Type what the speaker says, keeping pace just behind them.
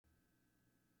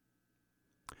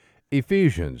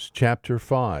Ephesians chapter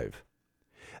 5.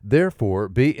 Therefore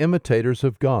be imitators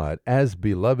of God as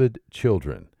beloved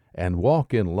children, and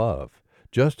walk in love,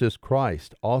 just as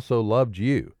Christ also loved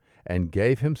you, and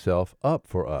gave himself up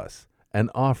for us, an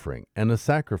offering and a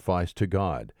sacrifice to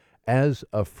God, as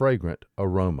a fragrant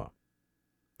aroma.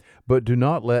 But do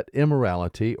not let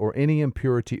immorality or any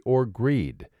impurity or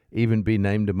greed even be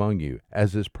named among you,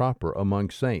 as is proper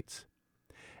among saints.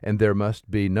 And there must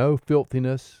be no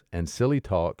filthiness and silly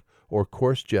talk, or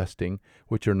coarse jesting,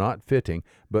 which are not fitting,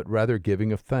 but rather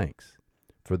giving of thanks.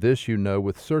 For this you know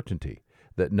with certainty,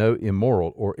 that no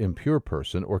immoral or impure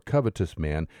person or covetous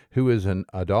man who is an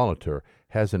idolater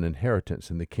has an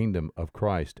inheritance in the kingdom of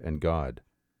Christ and God.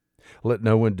 Let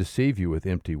no one deceive you with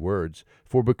empty words,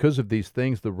 for because of these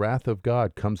things the wrath of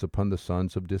God comes upon the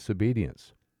sons of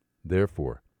disobedience.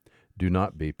 Therefore, do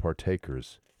not be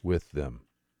partakers with them.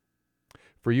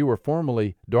 For you were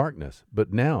formerly darkness,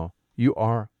 but now you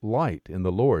are light in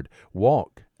the Lord.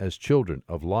 Walk as children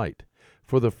of light.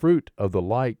 For the fruit of the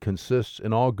light consists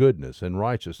in all goodness and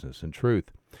righteousness and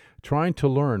truth, trying to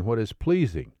learn what is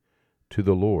pleasing to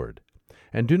the Lord.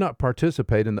 And do not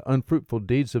participate in the unfruitful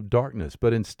deeds of darkness,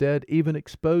 but instead even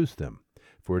expose them.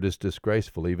 For it is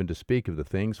disgraceful even to speak of the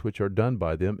things which are done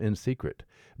by them in secret.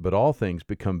 But all things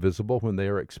become visible when they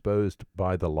are exposed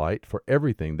by the light, for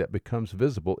everything that becomes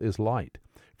visible is light.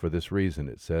 For this reason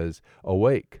it says,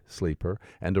 Awake, sleeper,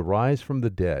 and arise from the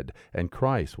dead, and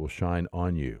Christ will shine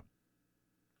on you.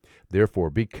 Therefore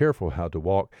be careful how to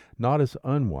walk, not as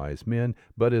unwise men,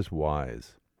 but as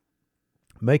wise,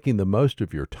 making the most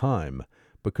of your time,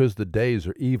 because the days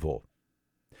are evil.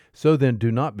 So then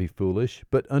do not be foolish,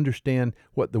 but understand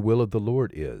what the will of the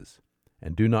Lord is.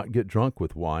 And do not get drunk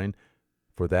with wine,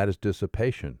 for that is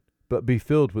dissipation, but be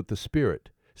filled with the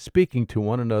Spirit, speaking to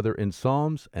one another in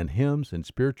psalms and hymns and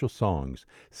spiritual songs,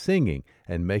 singing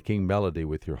and making melody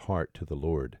with your heart to the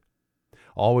Lord,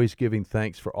 always giving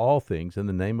thanks for all things in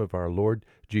the name of our Lord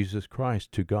Jesus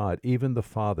Christ to God, even the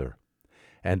Father,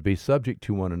 and be subject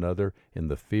to one another in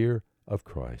the fear of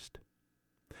Christ.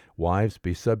 Wives,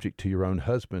 be subject to your own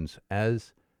husbands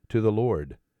as to the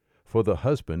Lord. For the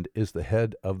husband is the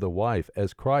head of the wife,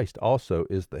 as Christ also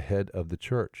is the head of the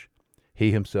church,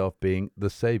 he himself being the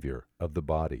Savior of the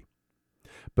body.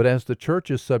 But as the church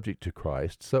is subject to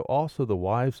Christ, so also the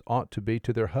wives ought to be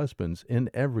to their husbands in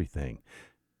everything.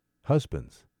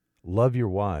 Husbands, love your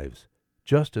wives,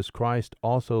 just as Christ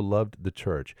also loved the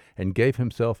church, and gave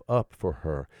himself up for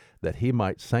her, that he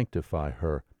might sanctify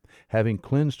her, having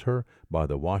cleansed her by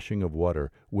the washing of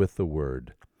water with the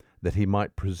word, that he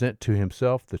might present to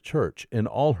himself the church in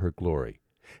all her glory,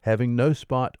 having no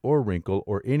spot or wrinkle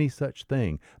or any such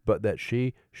thing, but that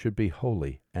she should be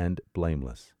holy and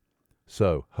blameless.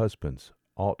 So husbands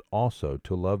ought also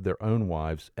to love their own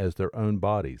wives as their own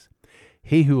bodies.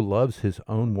 He who loves his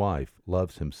own wife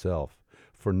loves himself.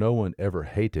 For no one ever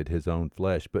hated his own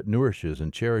flesh, but nourishes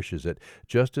and cherishes it,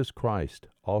 just as Christ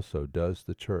also does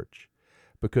the church,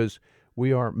 because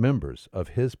we are members of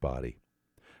his body.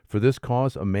 For this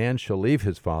cause a man shall leave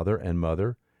his father and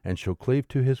mother, and shall cleave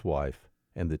to his wife,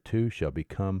 and the two shall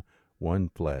become one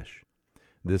flesh.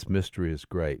 This mystery is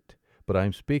great, but I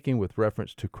am speaking with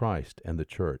reference to Christ and the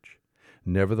church.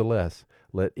 Nevertheless,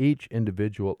 let each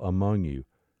individual among you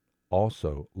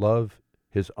also love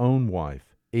his own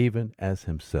wife, even as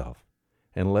himself,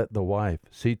 and let the wife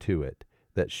see to it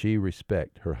that she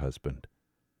respect her husband.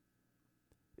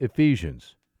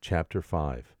 Ephesians chapter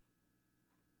 5.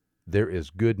 There is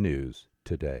good news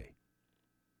today.